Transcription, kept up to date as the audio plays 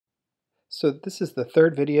So this is the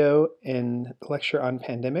third video in the lecture on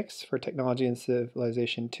pandemics for Technology and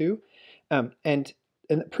Civilization 2. And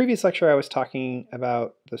in the previous lecture, I was talking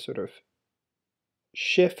about the sort of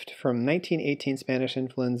shift from 1918 Spanish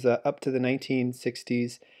influenza up to the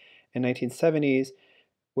 1960s and 1970s,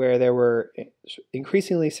 where there were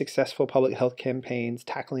increasingly successful public health campaigns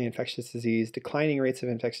tackling infectious disease, declining rates of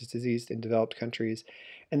infectious disease in developed countries,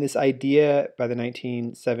 and this idea by the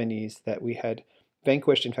 1970s that we had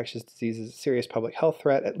vanquished infectious disease as a serious public health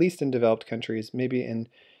threat, at least in developed countries. Maybe in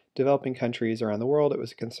developing countries around the world it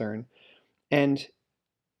was a concern. And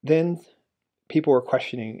then people were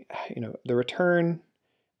questioning, the return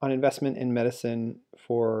on investment in medicine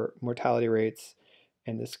for mortality rates,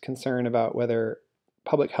 and this concern about whether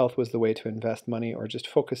public health was the way to invest money or just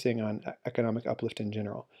focusing on economic uplift in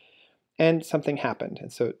general. And something happened.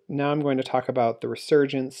 And so now I'm going to talk about the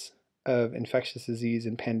resurgence of infectious disease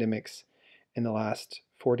and pandemics in the last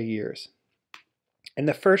 40 years. And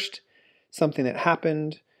the first something that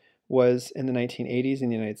happened was in the 1980s in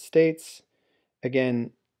the United States.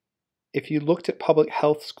 Again, if you looked at public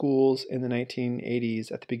health schools in the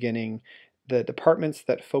 1980s at the beginning, the departments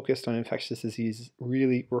that focused on infectious disease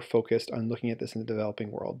really were focused on looking at this in the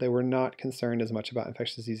developing world. They were not concerned as much about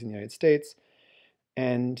infectious disease in the United States.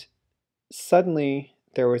 And suddenly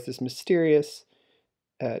there was this mysterious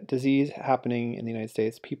disease happening in the United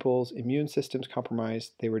States. People's immune systems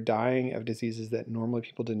compromised. They were dying of diseases that normally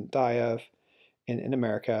people didn't die of in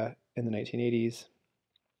America in the 1980s.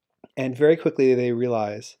 And very quickly they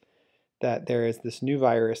realized that there is this new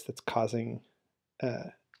virus that's causing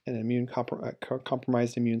an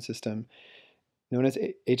compromised immune system known as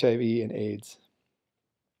HIV and AIDS.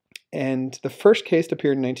 And the first case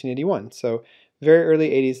appeared in 1981. So very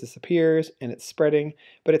early 80s this appears and it's spreading,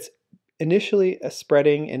 but it's initially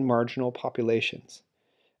spreading in marginal populations,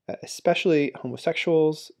 especially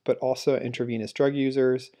homosexuals, but also intravenous drug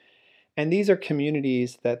users. And these are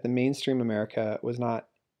communities that the mainstream America was not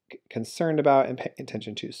concerned about and paying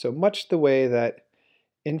attention to. So much the way that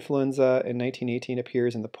influenza in 1918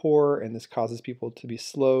 appears in the poor, and this causes people to be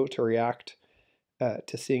slow to react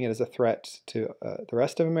to seeing it as a threat to the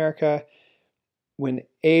rest of America. When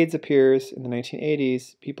AIDS appears in the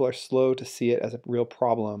 1980s, people are slow to see it as a real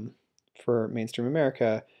problem for mainstream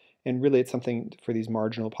America, and really it's something for these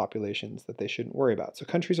marginal populations that they shouldn't worry about. So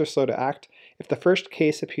countries are slow to act. If the first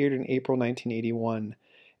case appeared in April 1981,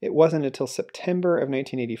 it wasn't until September of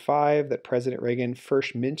 1985 that President Reagan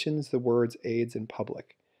first mentions the words AIDS in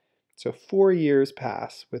public. So 4 years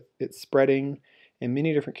pass with it spreading in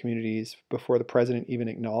many different communities before the president even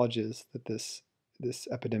acknowledges that this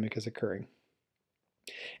epidemic is occurring.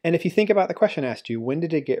 And if you think about the question I asked you, when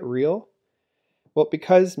did it get real? Well,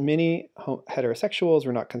 because many heterosexuals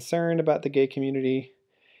were not concerned about the gay community,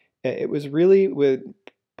 it was really with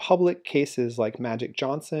public cases like Magic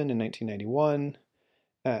Johnson in 1991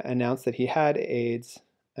 announced that he had AIDS,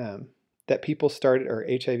 that people started, or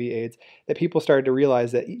HIV/AIDS, that people started to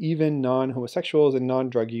realize that even non-homosexuals and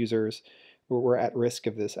non-drug users were at risk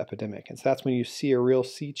of this epidemic. And so that's when you see a real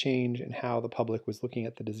sea change in how the public was looking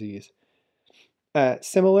at the disease.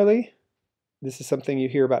 Similarly, this is something you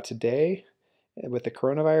hear about today with the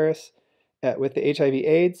coronavirus. With the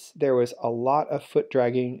HIV/AIDS, there was a lot of foot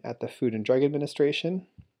dragging at the Food and Drug Administration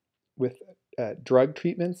with drug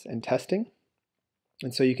treatments and testing.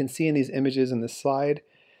 And so you can see in these images in this slide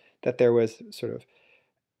that there was sort of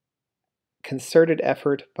concerted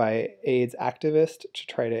effort by AIDS activists to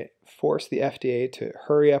try to force the FDA to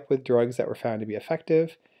hurry up with drugs that were found to be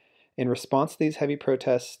effective. In response to these heavy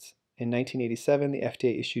protests, in 1987, the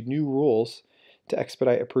FDA issued new rules to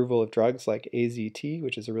expedite approval of drugs like AZT,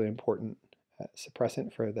 which is a really important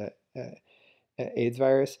suppressant for the AIDS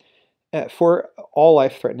virus, for all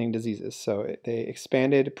life-threatening diseases. So they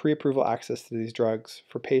expanded pre-approval access to these drugs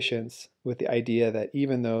for patients with the idea that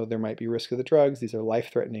even though there might be risk of the drugs, these are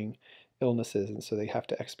life-threatening illnesses, and so they have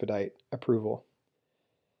to expedite approval.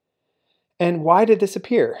 And why did this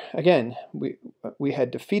appear? Again, we had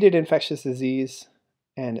defeated infectious disease,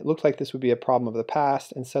 and it looked like this would be a problem of the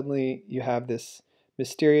past, and suddenly you have this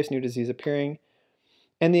mysterious new disease appearing.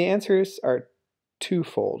 And the answers are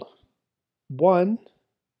twofold. One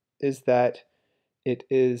is that it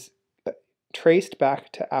is traced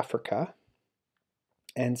back to Africa.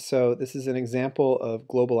 And so this is an example of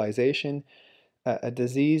globalization, a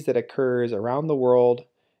disease that occurs around the world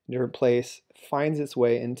in a different place, finds its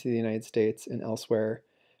way into the United States and elsewhere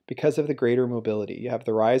because of the greater mobility. You have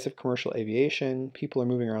the rise of commercial aviation, people are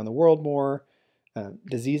moving around the world more,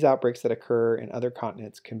 disease outbreaks that occur in other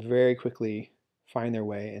continents can very quickly find their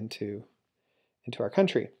way into our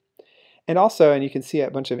country. And also, and you can see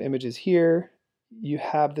a bunch of images here, you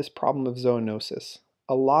have this problem of zoonosis.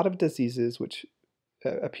 A lot of diseases which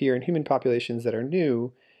appear in human populations that are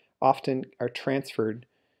new often are transferred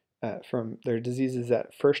from their diseases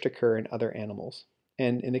that first occur in other animals.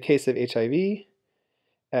 And in the case of HIV,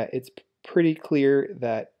 it's pretty clear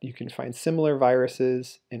that you can find similar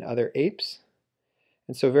viruses in other apes.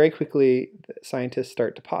 And so very quickly, scientists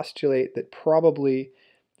start to postulate that probably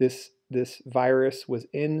this virus was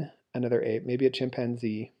in another ape, maybe a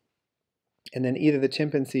chimpanzee, and then either the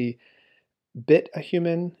chimpanzee bit a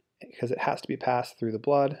human because it has to be passed through the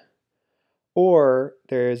blood, or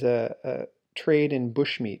there's a trade in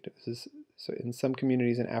bushmeat. So in some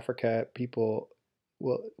communities in Africa, people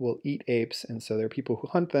will eat apes, and so there are people who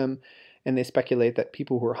hunt them, and they speculate that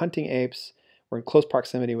people who are hunting apes were in close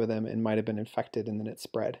proximity with them and might have been infected, and then it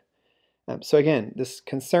spread. So again, this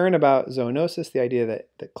concern about zoonosis, the idea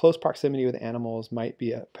that close proximity with animals might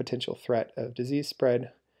be a potential threat of disease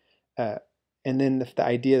spread, and then the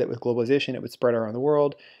idea that with globalization it would spread around the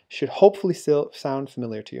world should hopefully still sound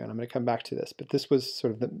familiar to you, and I'm going to come back to this. But this was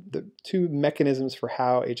sort of the two mechanisms for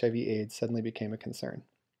how HIV/AIDS suddenly became a concern.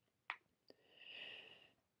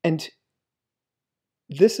 And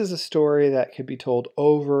this is a story that could be told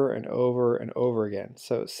over and over and over again.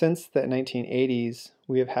 So since the 1980s,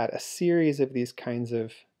 we have had a series of these kinds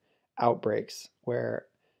of outbreaks where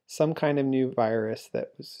some kind of new virus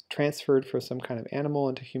that was transferred from some kind of animal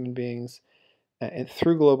into human beings and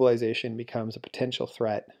through globalization becomes a potential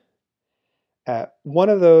threat. One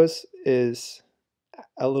of those is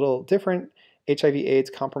a little different. HIV/AIDS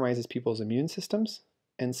compromises people's immune systems.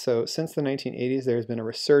 And so since the 1980s, there has been a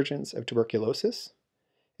resurgence of tuberculosis.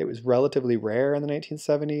 It was relatively rare in the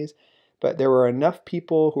 1970s, but there were enough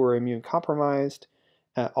people who were immune compromised,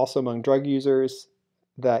 also among drug users,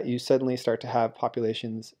 that you suddenly start to have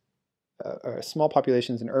populations, small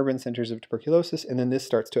populations in urban centers of tuberculosis, and then this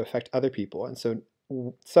starts to affect other people. And so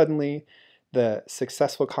suddenly the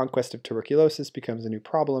successful conquest of tuberculosis becomes a new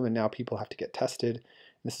problem, and now people have to get tested.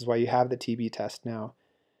 This is why you have the TB test now.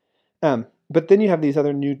 But then you have these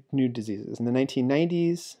other new diseases. In the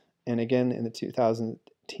 1990s, and again in the 2000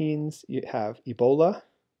 teens, you have Ebola.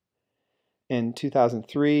 In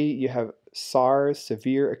 2003, you have SARS,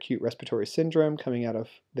 severe acute respiratory syndrome, coming out of,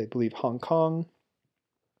 they believe, Hong Kong.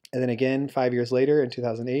 And then again, 5 years later, in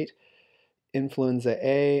 2008, influenza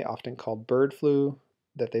A, often called bird flu,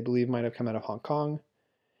 that they believe might have come out of Hong Kong.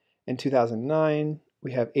 In 2009,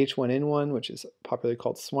 we have H1N1, which is popularly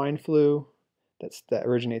called swine flu, that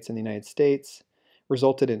originates in the United States,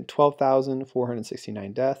 resulted in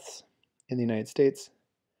 12,469 deaths in the United States.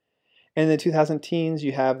 And in the 2000 teens,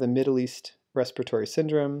 you have the Middle East respiratory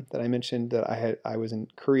syndrome that I mentioned that I was in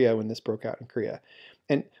Korea when this broke out in Korea.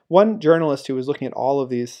 And one journalist who was looking at all of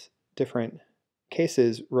these different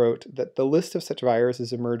cases wrote that the list of such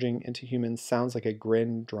viruses emerging into humans sounds like a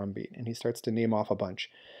grin drumbeat, and he starts to name off a bunch.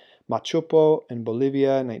 Machupo in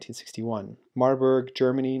Bolivia, 1961. Marburg,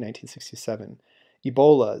 Germany, 1967.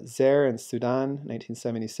 Ebola, Zaire in Sudan,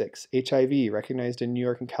 1976. HIV, recognized in New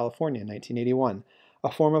York and California, 1981.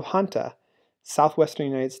 A form of Hanta, southwestern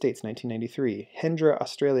United States, 1993. Hendra,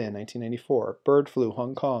 Australia, 1994. Bird flu,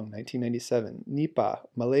 Hong Kong, 1997. Nipah,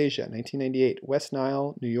 Malaysia, 1998. West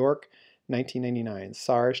Nile, New York, 1999.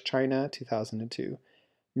 SARS, China, 2002.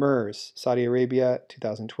 MERS, Saudi Arabia,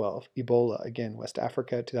 2012. Ebola, again, West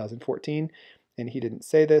Africa, 2014. And he didn't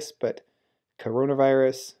say this, but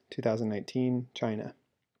coronavirus, 2019, China.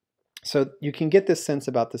 So you can get this sense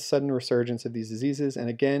about the sudden resurgence of these diseases. And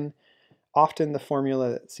again, often the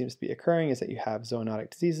formula that seems to be occurring is that you have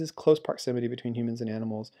zoonotic diseases, close proximity between humans and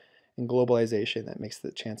animals, and globalization that makes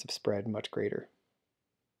the chance of spread much greater.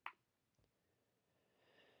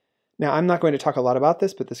 Now, I'm not going to talk a lot about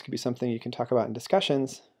this, but this could be something you can talk about in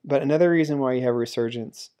discussions. But another reason why you have a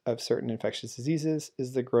resurgence of certain infectious diseases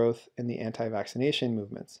is the growth in the anti-vaccination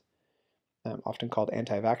movements, often called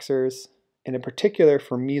anti-vaxxers, and in particular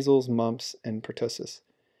for measles, mumps, and pertussis.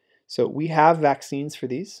 So we have vaccines for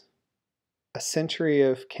these. A century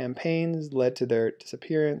of campaigns led to their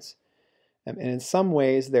disappearance, and in some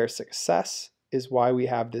ways their success is why we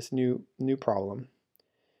have this new problem,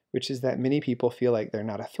 which is that many people feel like they're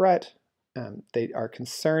not a threat. They are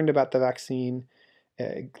concerned about the vaccine.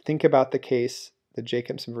 Think about the case, the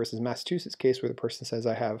Jacobson versus Massachusetts case, where the person says,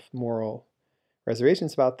 I have moral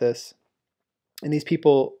reservations about this. And these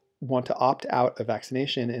people want to opt out of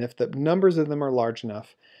vaccination. And if the numbers of them are large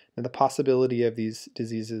enough, then the possibility of these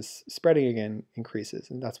diseases spreading again increases.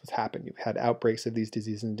 And that's what's happened. You've had outbreaks of these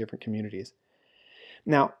diseases in different communities.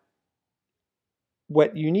 Now,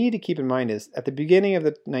 what you need to keep in mind is at the beginning of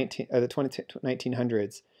the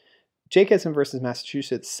 1900s, Jacobson versus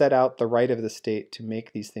Massachusetts set out the right of the state to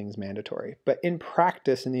make these things mandatory. But in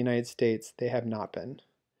practice in the United States, they have not been.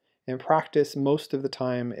 In practice, most of the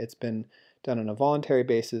time, it's been done on a voluntary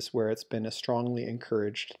basis where it's been a strongly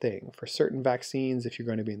encouraged thing. For certain vaccines, if you're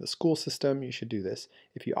going to be in the school system, you should do this.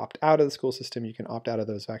 If you opt out of the school system, you can opt out of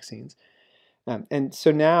those vaccines. And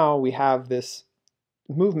so now we have this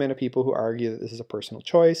movement of people who argue that this is a personal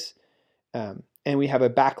choice. And we have a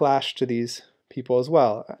backlash to these people as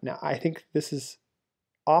well. Now, I think this is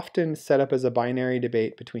often set up as a binary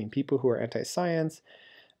debate between people who are anti-science,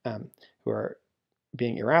 who are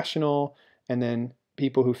being irrational, and then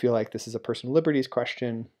people who feel like this is a personal liberties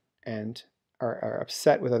question and are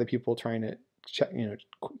upset with other people trying to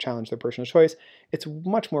challenge their personal choice. It's a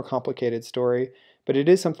much more complicated story, but it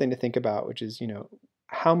is something to think about, which is,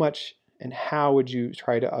 how much and how would you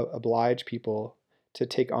try to oblige people to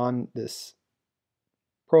take on this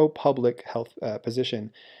pro-public health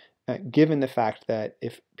position, given the fact that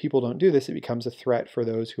if people don't do this, it becomes a threat for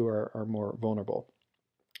those who are more vulnerable,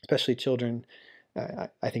 especially children.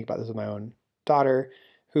 I think about this with my own daughter,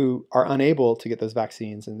 who are unable to get those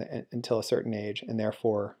vaccines until a certain age and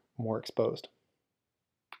therefore more exposed.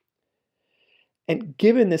 And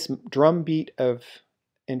given this drumbeat of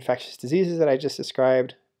infectious diseases that I just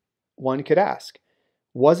described, one could ask,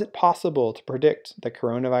 was it possible to predict the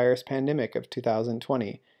coronavirus pandemic of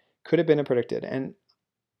 2020? Could have been predicted? And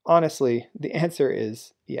honestly, the answer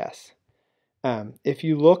is yes. If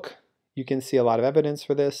you look, you can see a lot of evidence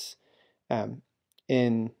for this.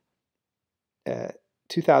 In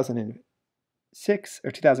 2006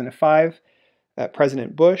 or 2005,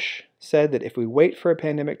 President Bush said that if we wait for a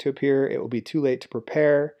pandemic to appear, it will be too late to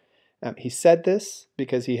prepare. He said this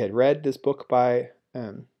because he had read this book by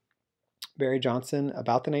Barry Johnson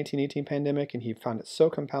about the 1918 pandemic, and he found it so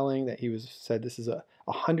compelling that he said this is a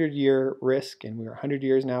 100-year risk, and we are 100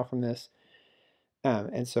 years now from this.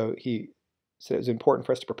 And so he said it was important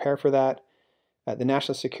for us to prepare for that. The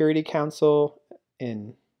National Security Council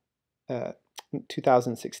in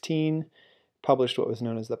 2016 published what was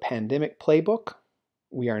known as the Pandemic Playbook.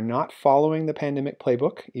 We are not following the Pandemic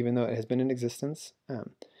Playbook, even though it has been in existence.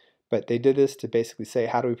 But they did this to basically say,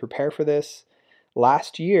 how do we prepare for this?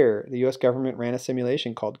 Last year, the US government ran a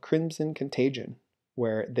simulation called Crimson Contagion,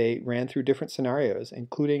 where they ran through different scenarios,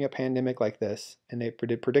 including a pandemic like this, and they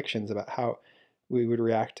did predictions about how we would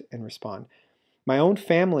react and respond. My own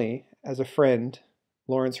family, as a friend,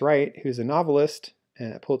 Lawrence Wright, who's a novelist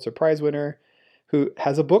and a Pulitzer Prize winner, who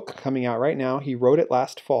has a book coming out right now. He wrote it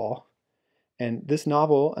last fall. And this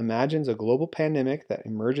novel imagines a global pandemic that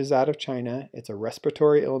emerges out of China. It's a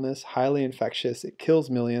respiratory illness, highly infectious. It kills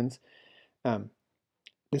millions.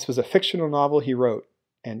 This was a fictional novel he wrote,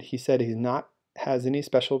 and he said he's not has any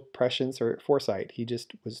special prescience or foresight. He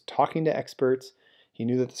just was talking to experts. He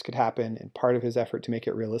knew that this could happen, and part of his effort to make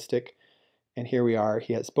it realistic. And here we are.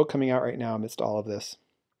 He has a book coming out right now amidst all of this.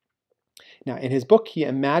 Now, in his book, he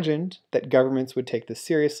imagined that governments would take this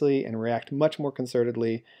seriously and react much more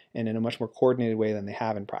concertedly and in a much more coordinated way than they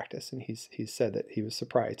have in practice. And he's said that he was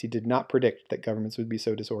surprised. He did not predict that governments would be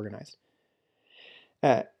so disorganized.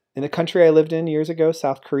 In the country I lived in years ago,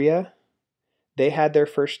 South Korea, they had their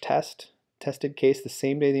first tested case the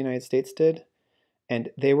same day the United States did, and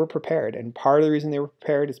they were prepared. And part of the reason they were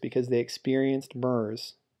prepared is because they experienced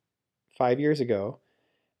MERS 5 years ago.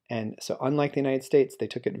 And so unlike the United States, they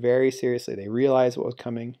took it very seriously. They realized what was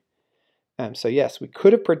coming. So yes, we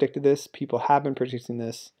could have predicted this. People have been predicting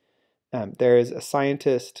this. There is a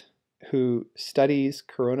scientist who studies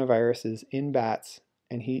coronaviruses in bats,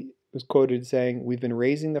 and he was quoted saying, "We've been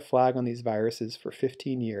raising the flag on these viruses for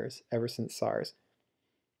 15 years, ever since SARS."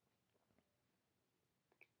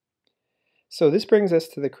 So this brings us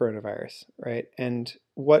to the coronavirus, right? And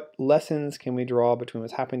what lessons can we draw between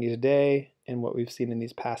what's happening today and what we've seen in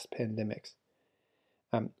these past pandemics?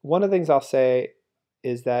 One of the things I'll say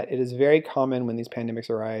is that it is very common when these pandemics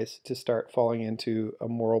arise to start falling into a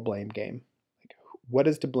moral blame game. Like, what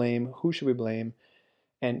is to blame? Who should we blame?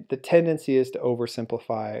 And the tendency is to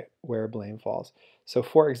oversimplify where blame falls. So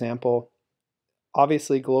for example,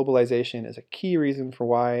 obviously globalization is a key reason for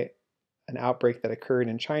why an outbreak that occurred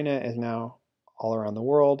in China is now all around the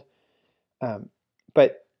world.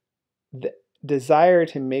 But the desire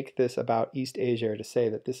to make this about East Asia, or to say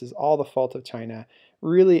that this is all the fault of China,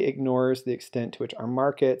 really ignores the extent to which our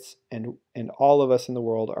markets and all of us in the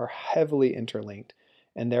world are heavily interlinked,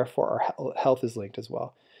 and therefore our health is linked as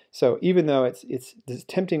well. So even though it's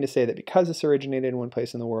tempting to say that because this originated in one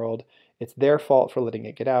place in the world, it's their fault for letting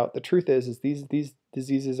it get out, the truth is these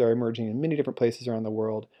diseases are emerging in many different places around the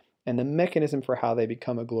world, And the mechanism for how they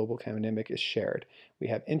become a global pandemic is shared. We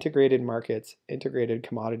have integrated markets, integrated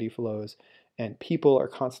commodity flows, and people are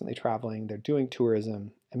constantly traveling. They're doing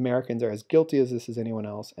tourism. Americans are as guilty as this as anyone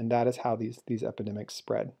else, and that is how these epidemics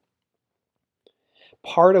spread.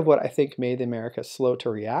 Part of what I think made America slow to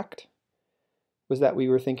react was that we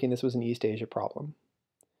were thinking this was an East Asia problem.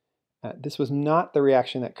 This was not the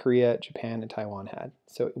reaction that Korea, Japan, and Taiwan had.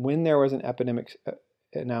 So when there was an epidemic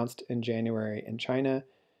announced in January in China,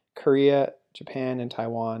 Korea, Japan, and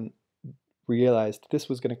Taiwan realized this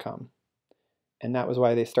was going to come. And that was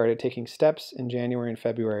why they started taking steps in January and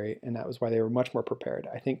February, and that was why they were much more prepared.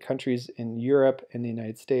 I think countries in Europe and the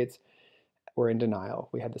United States were in denial.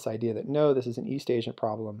 We had this idea that no, this is an East Asian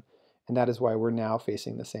problem, and that is why we're now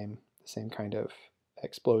facing the same kind of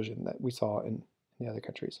explosion that we saw in the other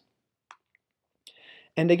countries.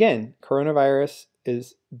 And again, coronavirus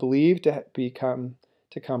is believed to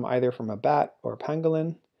come either from a bat or a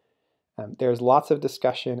pangolin. There's lots of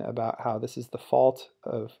discussion about how this is the fault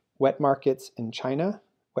of wet markets in China.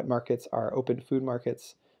 Wet markets are open food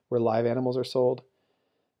markets where live animals are sold.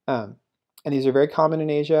 And these are very common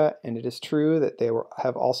in Asia, and it is true that they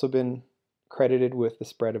have also been credited with the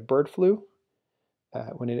spread of bird flu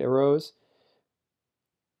when it arose.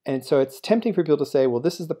 And so it's tempting for people to say, well,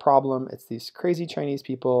 this is the problem. It's these crazy Chinese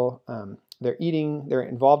people. They're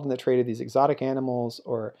involved in the trade of these exotic animals,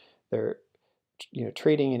 or they're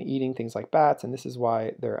trading and eating things like bats, and this is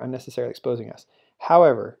why they're unnecessarily exposing us.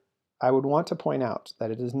 However, I would want to point out that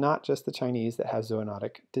it is not just the Chinese that have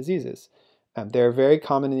zoonotic diseases. They're very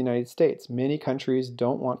common in the United States. Many countries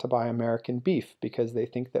don't want to buy American beef because they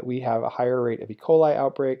think that we have a higher rate of E. coli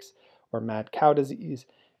outbreaks or mad cow disease,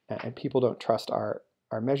 and people don't trust our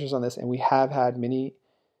measures on this. And we have had many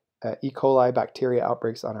E. coli bacteria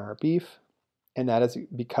outbreaks on our beef, and that is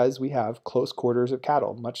because we have close quarters of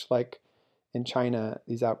cattle. Much like in China,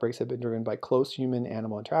 these outbreaks have been driven by close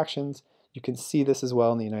human-animal interactions. You can see this as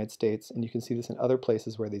well in the United States, and you can see this in other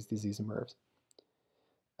places where these diseases emerge.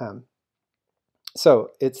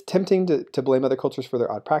 So it's tempting to blame other cultures for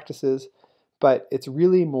their odd practices, but it's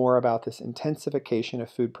really more about this intensification of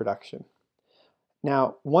food production.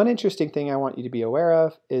 Now, one interesting thing I want you to be aware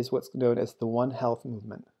of is what's known as the One Health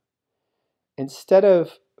movement. Instead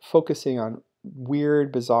of focusing on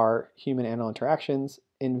weird, bizarre human-animal interactions,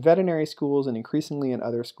 in veterinary schools and increasingly in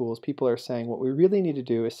other schools, people are saying what we really need to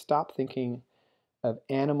do is stop thinking of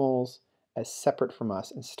animals as separate from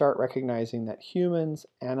us and start recognizing that humans,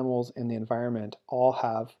 animals, and the environment all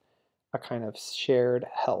have a kind of shared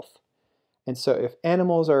health. And so if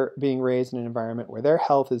animals are being raised in an environment where their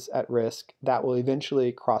health is at risk, that will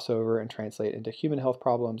eventually cross over and translate into human health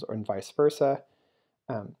problems, or vice versa.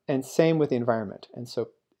 And same with the environment. And so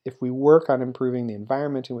if we work on improving the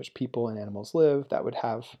environment in which people and animals live, that would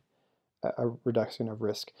have a reduction of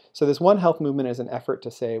risk. So this One Health movement is an effort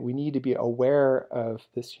to say we need to be aware of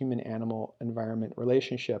this human-animal environment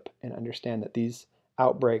relationship and understand that these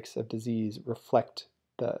outbreaks of disease reflect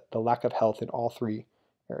the lack of health in all three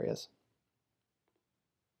areas.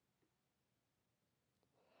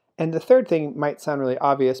 And the third thing might sound really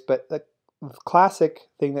obvious, but the classic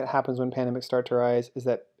thing that happens when pandemics start to rise is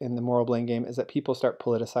that, in the moral blame game, is that people start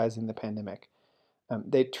politicizing the pandemic.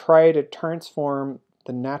 They try to transform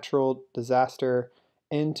the natural disaster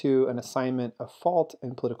into an assignment of fault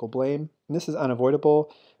and political blame. And this is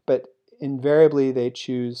unavoidable, but invariably they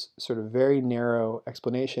choose sort of very narrow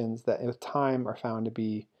explanations that with time are found to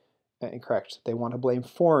be incorrect. They want to blame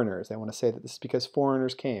foreigners. They want to say that this is because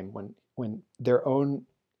foreigners came when their own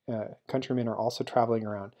countrymen are also traveling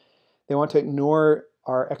around. They want to ignore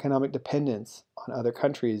our economic dependence on other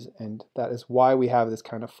countries, and that is why we have this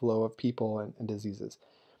kind of flow of people and diseases.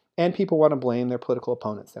 And people want to blame their political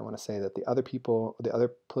opponents. They want to say that the other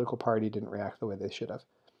political party didn't react the way they should have.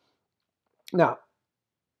 Now,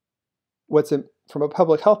 from a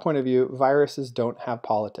public health point of view, viruses don't have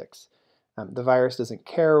politics. The virus doesn't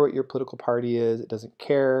care what your political party is. It doesn't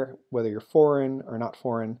care whether you're foreign or not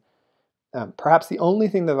foreign. Perhaps the only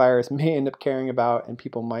thing the virus may end up caring about, and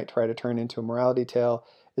people might try to turn into a morality tale,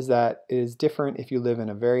 is that it is different if you live in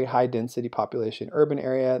a very high density population urban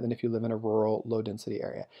area than if you live in a rural low density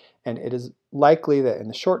area. And it is likely that in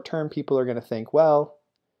the short term people are going to think, well,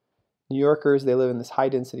 New Yorkers, they live in this high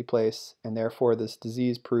density place, and therefore this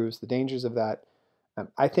disease proves the dangers of that.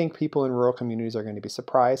 I think people in rural communities are going to be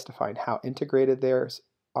surprised to find how integrated theirs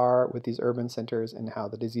are with these urban centers and how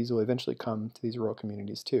the disease will eventually come to these rural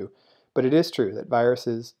communities too. But it is true that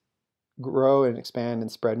viruses grow and expand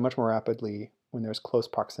and spread much more rapidly when there's close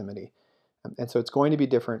proximity. And so it's going to be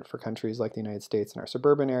different for countries like the United States and our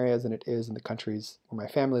suburban areas than it is in the countries where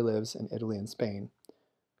my family lives, in Italy and Spain.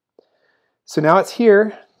 So now it's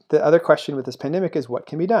here. the other question with this pandemic is what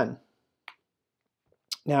can be done?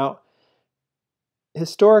 Now,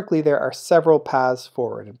 historically, there are several paths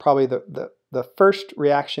forward, and probably the first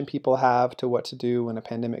reaction people have to what to do when a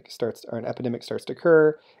pandemic starts or an epidemic starts to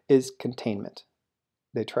occur is containment.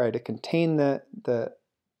 They try to contain the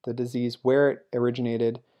disease where it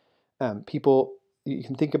originated. You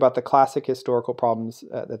can think about the classic historical problems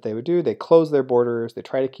that they would do. They close their borders. They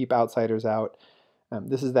try to keep outsiders out.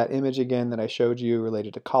 This is that image again that I showed you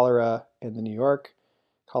related to cholera in the New York,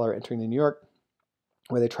 cholera entering the New York,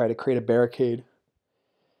 where they try to create a barricade.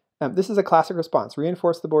 This is a classic response.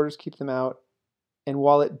 Reinforce the borders, keep them out. And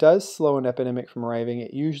while it does slow an epidemic from arriving,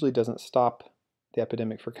 it usually doesn't stop the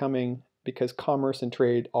epidemic from coming because commerce and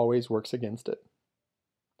trade always works against it.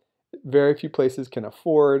 Very few places can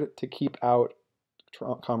afford to keep out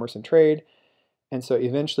commerce and trade, and so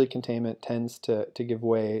eventually containment tends to give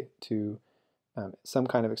way to some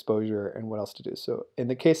kind of exposure and what else to do. So in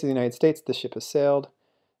the case of the United States, the ship has sailed.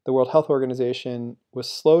 The World Health Organization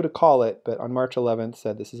was slow to call it, but on March 11th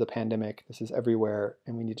said this is a pandemic, this is everywhere,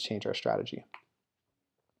 and we need to change our strategy.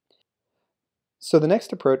 So the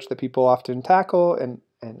next approach that people often tackle, and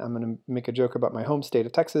I'm going to make a joke about my home state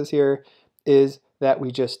of Texas here, is that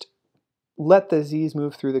we just let the disease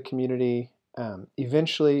move through the community.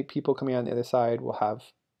 Eventually, people coming on the other side will have,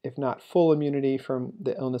 if not full immunity from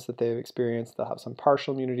the illness that they've experienced, they'll have some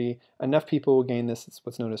partial immunity. Enough people will gain this. It's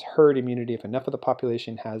what's known as herd immunity. If enough of the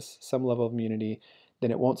population has some level of immunity, then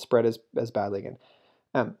it won't spread as badly again.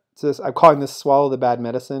 I'm calling this swallow the bad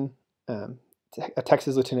medicine. A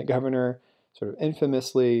Texas lieutenant governor sort of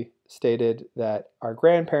infamously stated that our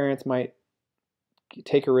grandparents might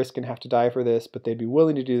take a risk and have to die for this, but they'd be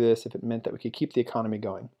willing to do this if it meant that we could keep the economy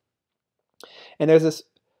going. And there's this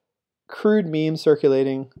crude meme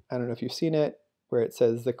circulating, I don't know if you've seen it, where it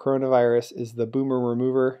says the coronavirus is the boomer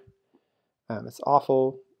remover. It's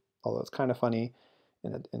awful, although it's kind of funny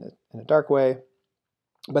in a dark way.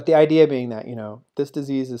 But the idea being that, this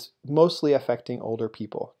disease is mostly affecting older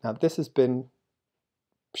people. Now, this has been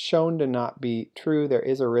shown to not be true. There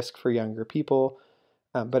is a risk for younger people,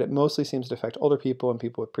 but it mostly seems to affect older people and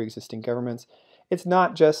people with pre-existing governments. It's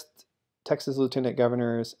not just Texas lieutenant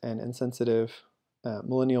governors and insensitive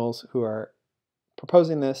millennials who are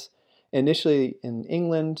proposing this. Initially in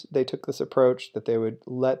England, they took this approach that they would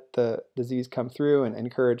let the disease come through and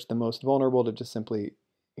encourage the most vulnerable to just simply,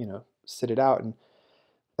 sit it out. And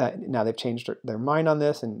now they've changed their mind on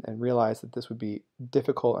this and realized that this would be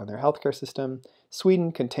difficult on their healthcare system.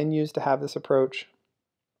 Sweden continues to have this approach,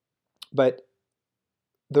 but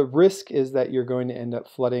the risk is that you're going to end up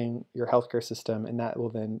flooding your healthcare system, and that will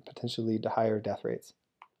then potentially lead to higher death rates.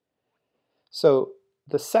 So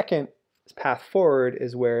the second path forward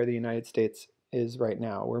is where the United States is right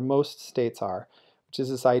now, where most states are, which is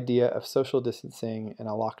this idea of social distancing and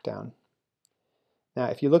a lockdown. Now,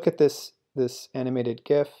 if you look at this animated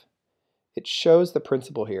GIF, it shows the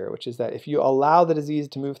principle here, which is that if you allow the disease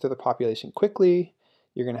to move through the population quickly,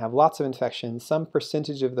 you're going to have lots of infections. Some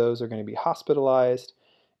percentage of those are going to be hospitalized,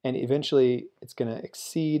 and eventually it's going to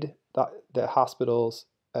exceed the hospital's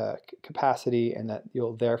capacity, and that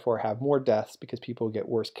you'll therefore have more deaths because people get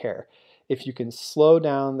worse care. If you can slow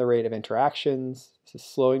down the rate of interactions, this is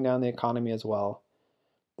slowing down the economy as well,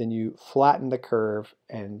 then you flatten the curve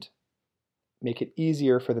and make it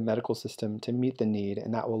easier for the medical system to meet the need,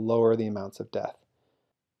 and that will lower the amounts of death.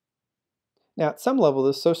 Now, at some level,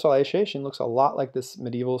 this socialization looks a lot like this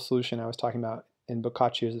medieval solution I was talking about in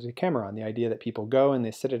Boccaccio's Decameron, the idea that people go and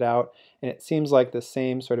they sit it out, and it seems like the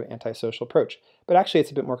same sort of antisocial approach. But actually,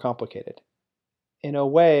 it's a bit more complicated. In a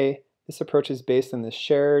way, this approach is based on this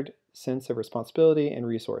shared sense of responsibility and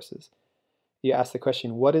resources. You ask the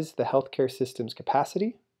question, what is the healthcare system's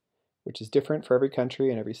capacity, which is different for every country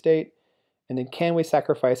and every state? And then can we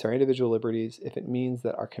sacrifice our individual liberties if it means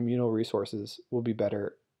that our communal resources will be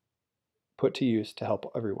better put to use to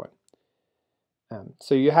help everyone?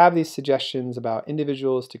 So you have these suggestions about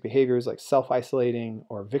individualistic behaviors like self-isolating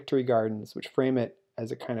or victory gardens, which frame it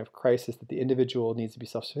as a kind of crisis that the individual needs to be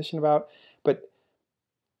self-sufficient about. But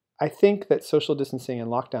I think that social distancing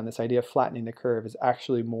and lockdown, this idea of flattening the curve, is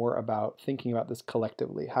actually more about thinking about this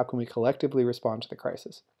collectively. How can we collectively respond to the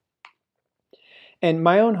crisis? And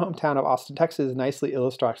my own hometown of Austin, Texas nicely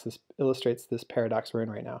illustrates this paradox we're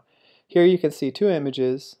in right now. Here you can see two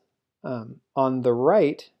images. On the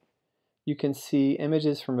right, you can see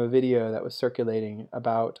images from a video that was circulating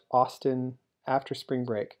about Austin after spring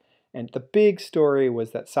break. And the big story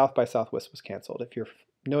was that South by Southwest was canceled. If you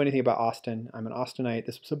know anything about Austin, I'm an Austinite,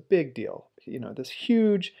 this was a big deal. This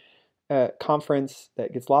huge conference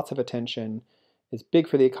that gets lots of attention, is big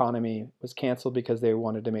for the economy, was canceled because they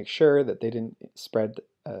wanted to make sure that they didn't spread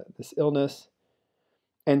this illness.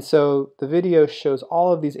 And so the video shows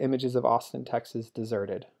all of these images of Austin, Texas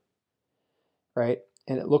deserted, right?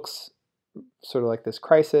 And it looks sort of like this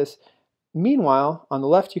crisis. Meanwhile, on the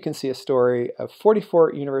left, you can see a story of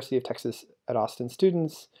 44 University of Texas at Austin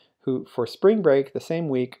students who, for spring break the same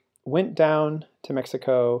week, went down to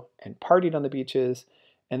Mexico and partied on the beaches.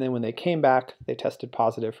 And then when they came back, they tested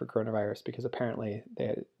positive for coronavirus because apparently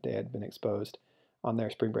they had been exposed on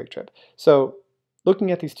their spring break trip. So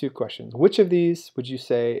looking at these two questions, which of these would you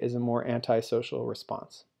say is a more antisocial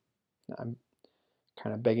response? Now, I'm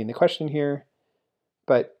kind of begging the question here,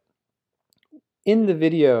 but in the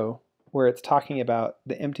video where it's talking about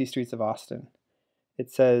the empty streets of Austin,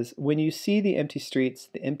 it says, when you see the empty streets,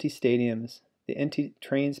 the empty stadiums, the empty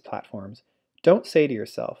trains platforms, don't say to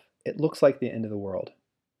yourself, it looks like the end of the world.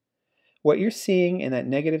 What you're seeing in that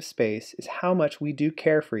negative space is how much we do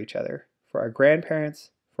care for each other, for our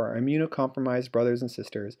grandparents, for our immunocompromised brothers and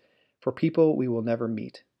sisters, for people we will never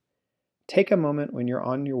meet. Take a moment when you're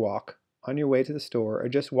on your walk, on your way to the store, or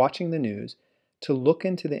just watching the news to look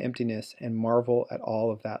into the emptiness and marvel at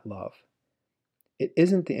all of that love. It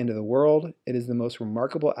isn't the end of the world, it is the most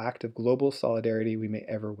remarkable act of global solidarity we may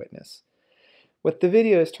ever witness. What the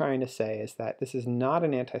video is trying to say is that this is not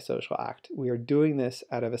an antisocial act. We are doing this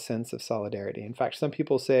out of a sense of solidarity. In fact, some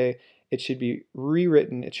people say it should be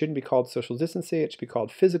rewritten. It shouldn't be called social distancing. It should be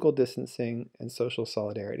called physical distancing and social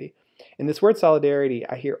solidarity. And this word solidarity,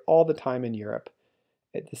 I hear all the time in Europe.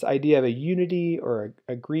 This idea of a unity or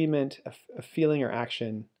agreement, a feeling or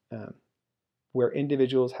action where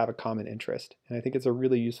individuals have a common interest. And I think it's a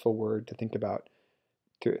really useful word to think about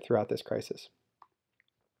throughout this crisis.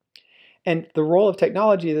 And the role of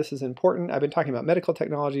technology, this is important. I've been talking about medical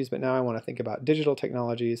technologies, but now I want to think about digital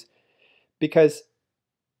technologies, because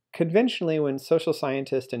conventionally when social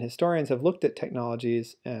scientists and historians have looked at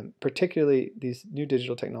technologies, particularly these new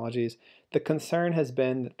digital technologies, the concern has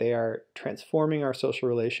been that they are transforming our social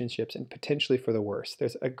relationships and potentially for the worse.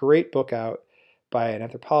 There's a great book out by an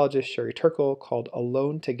anthropologist, Sherry Turkle, called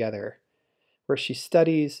Alone Together, where she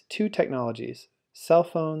studies two technologies, cell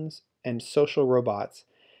phones and social robots.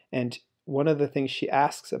 And one of the things she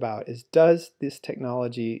asks about is, does this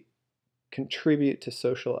technology contribute to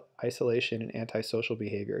social isolation and antisocial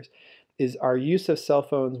behaviors? Is our use of cell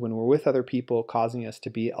phones when we're with other people causing us to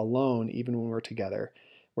be alone even when we're together?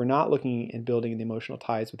 We're not looking and building the emotional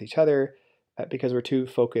ties with each other because we're too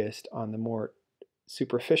focused on the more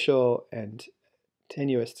superficial and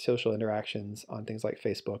tenuous social interactions on things like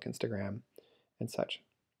Facebook, Instagram, and such.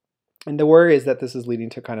 And the worry is that this is leading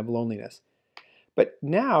to kind of loneliness. But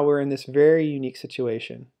now we're in this very unique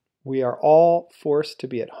situation. We are all forced to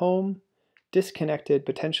be at home, disconnected,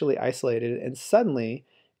 potentially isolated, and suddenly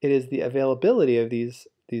it is the availability of these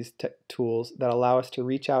tools that allow us to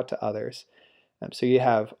reach out to others. So you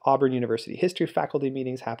have Auburn University history faculty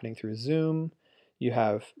meetings happening through Zoom. You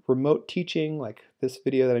have remote teaching like this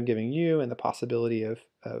video that I'm giving you, and the possibility of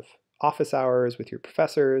office hours with your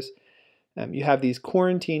professors. You have these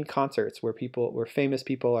quarantine concerts where famous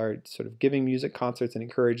people are sort of giving music concerts and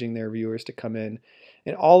encouraging their viewers to come in.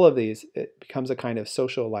 And all of these, it becomes a kind of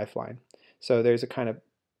social lifeline. So there's a kind of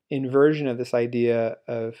inversion of this idea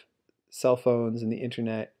of cell phones and the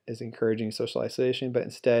internet as encouraging social isolation, but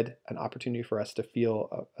instead an opportunity for us to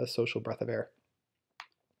feel a social breath of air.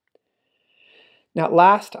 Now,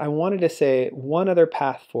 last, I wanted to say one other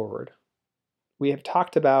path forward. We have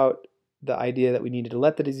talked about the idea that we needed to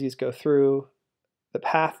let the disease go through, the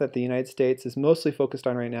path that the United States is mostly focused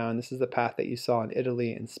on right now, and this is the path that you saw in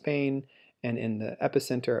Italy and Spain and in the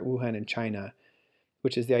epicenter at Wuhan in China,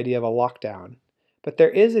 which is the idea of a lockdown. But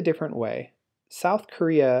there is a different way. South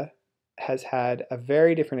Korea has had a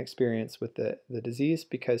very different experience with the disease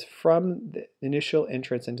because from the initial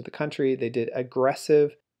entrance into the country, they did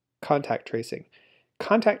aggressive contact tracing.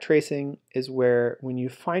 Contact tracing is where when you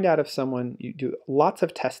find out of someone, you do lots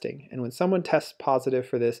of testing. And when someone tests positive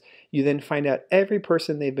for this, you then find out every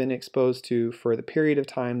person they've been exposed to for the period of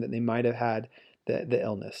time that they might have had the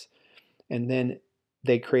illness. And then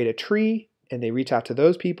they create a tree and they reach out to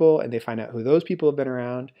those people and they find out who those people have been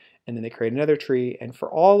around. And then they create another tree. And for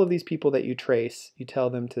all of these people that you trace, you tell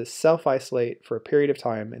them to self-isolate for a period of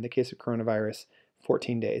time, in the case of coronavirus,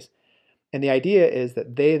 14 days. And the idea is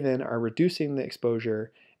that they then are reducing the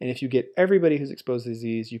exposure, and if you get everybody who's exposed to the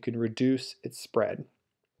disease, you can reduce its spread.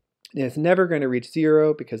 And it's never going to reach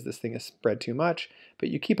zero because this thing is spread too much, but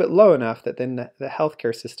you keep it low enough that then the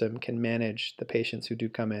healthcare system can manage the patients who do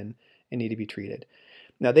come in and need to be treated.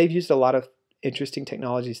 Now, they've used a lot of interesting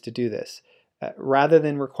technologies to do this. Rather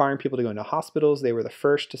than requiring people to go into hospitals, they were the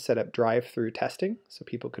first to set up drive-through testing, so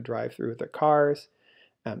people could drive through with their cars.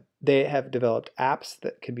 They have developed apps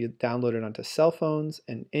that can be downloaded onto cell phones,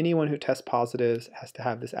 and anyone who tests positives has to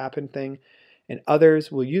have this app and thing, and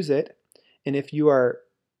others will use it. And if you are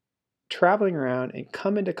traveling around and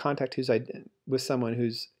come into contact with someone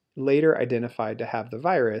who's later identified to have the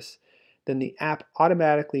virus, then the app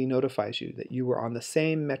automatically notifies you that you were on the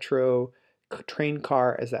same metro train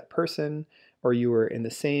car as that person, or you were in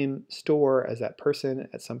the same store as that person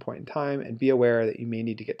at some point in time, and be aware that you may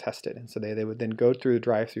need to get tested. And so they would then go through the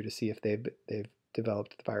drive-through to see if they've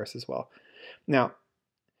developed the virus as well. Now,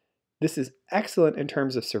 this is excellent in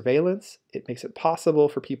terms of surveillance. It makes it possible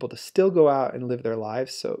for people to still go out and live their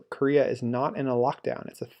lives. So Korea is not in a lockdown.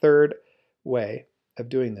 It's a third way of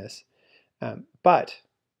doing this. But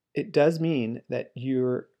it does mean that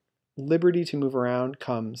your liberty to move around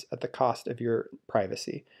comes at the cost of your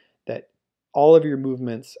privacy, that all of your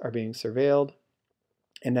movements are being surveilled,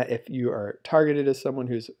 and that if you are targeted as someone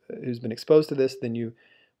who's been exposed to this, then you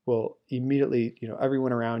will immediately,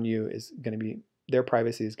 everyone around you is going to be, their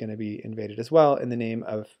privacy is going to be invaded as well in the name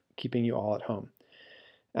of keeping you all at home.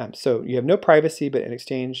 So you have no privacy, but in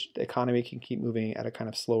exchange, the economy can keep moving at a kind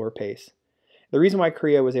of slower pace. The reason why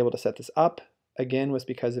Korea was able to set this up, again, was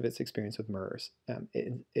because of its experience with MERS.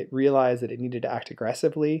 It realized that it needed to act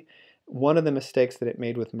aggressively. One of the mistakes that it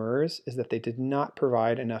made with MERS is that they did not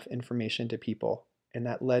provide enough information to people, and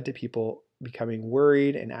that led to people becoming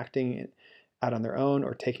worried and acting out on their own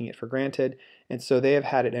or taking it for granted. And so they have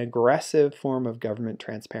had an aggressive form of government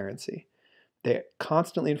transparency. They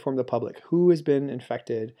constantly inform the public who has been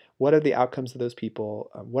infected, what are the outcomes of those people,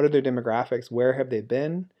 what are their demographics, where have they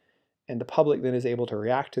been, and the public then is able to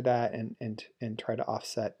react to that and try to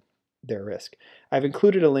offset their risk. I've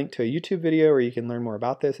included a link to a YouTube video where you can learn more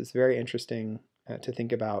about this. It's very interesting to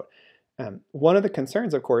think about. One of the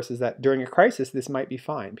concerns, of course, is that during a crisis, this might be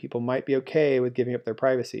fine. People might be okay with giving up their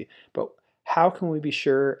privacy, but how can we be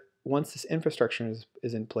sure once this infrastructure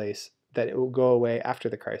is in place that it will go away after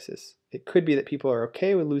the crisis? It could be that people are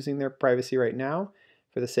okay with losing their privacy right now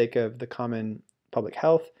for the sake of the common public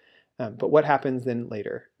health, but what happens then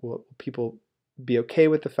later? Will people be okay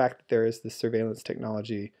with the fact that there is this surveillance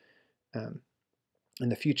technology in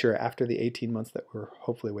the future after the 18 months that we're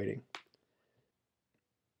hopefully waiting?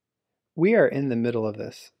 We are in the middle of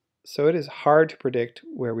this, so it is hard to predict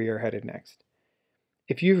where we are headed next.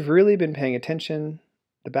 If you've really been paying attention,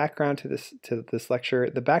 the background to this lecture,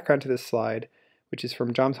 the background to this slide, which is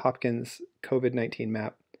from Johns Hopkins COVID-19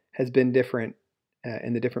 map, has been different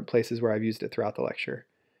in the different places where I've used it throughout the lecture.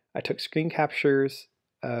 I took screen captures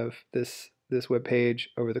of this webpage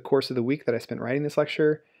over the course of the week that I spent writing this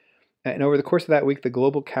lecture. And over the course of that week, the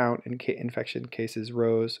global count in infection cases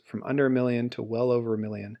rose from under 1 million to well over 1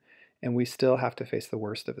 million. And we still have to face the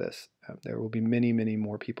worst of this. There will be many, many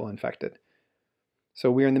more people infected. So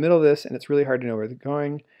we're in the middle of this, and it's really hard to know where they're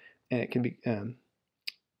going, and it can be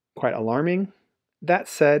quite alarming. That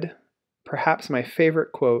said, perhaps my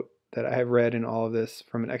favorite quote that I have read in all of this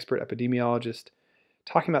from an expert epidemiologist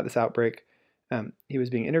talking about this outbreak. He was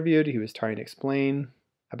being interviewed. He was trying to explain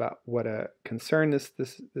about what a concern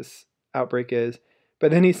this outbreak is, but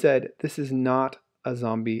then he said, "This is not a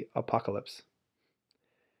zombie apocalypse."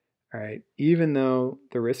 All right, even though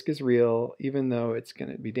the risk is real, even though it's going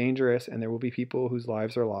to be dangerous and there will be people whose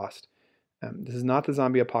lives are lost, this is not the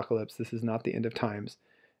zombie apocalypse. This is not the end of times.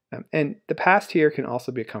 And the past here can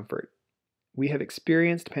also be a comfort. We have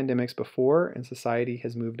experienced pandemics before and society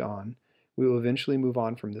has moved on. We will eventually move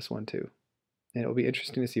on from this one too. And it will be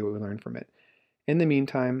interesting to see what we learn from it. In the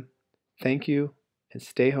meantime, thank you and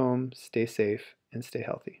stay home, stay safe, and stay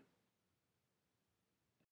healthy.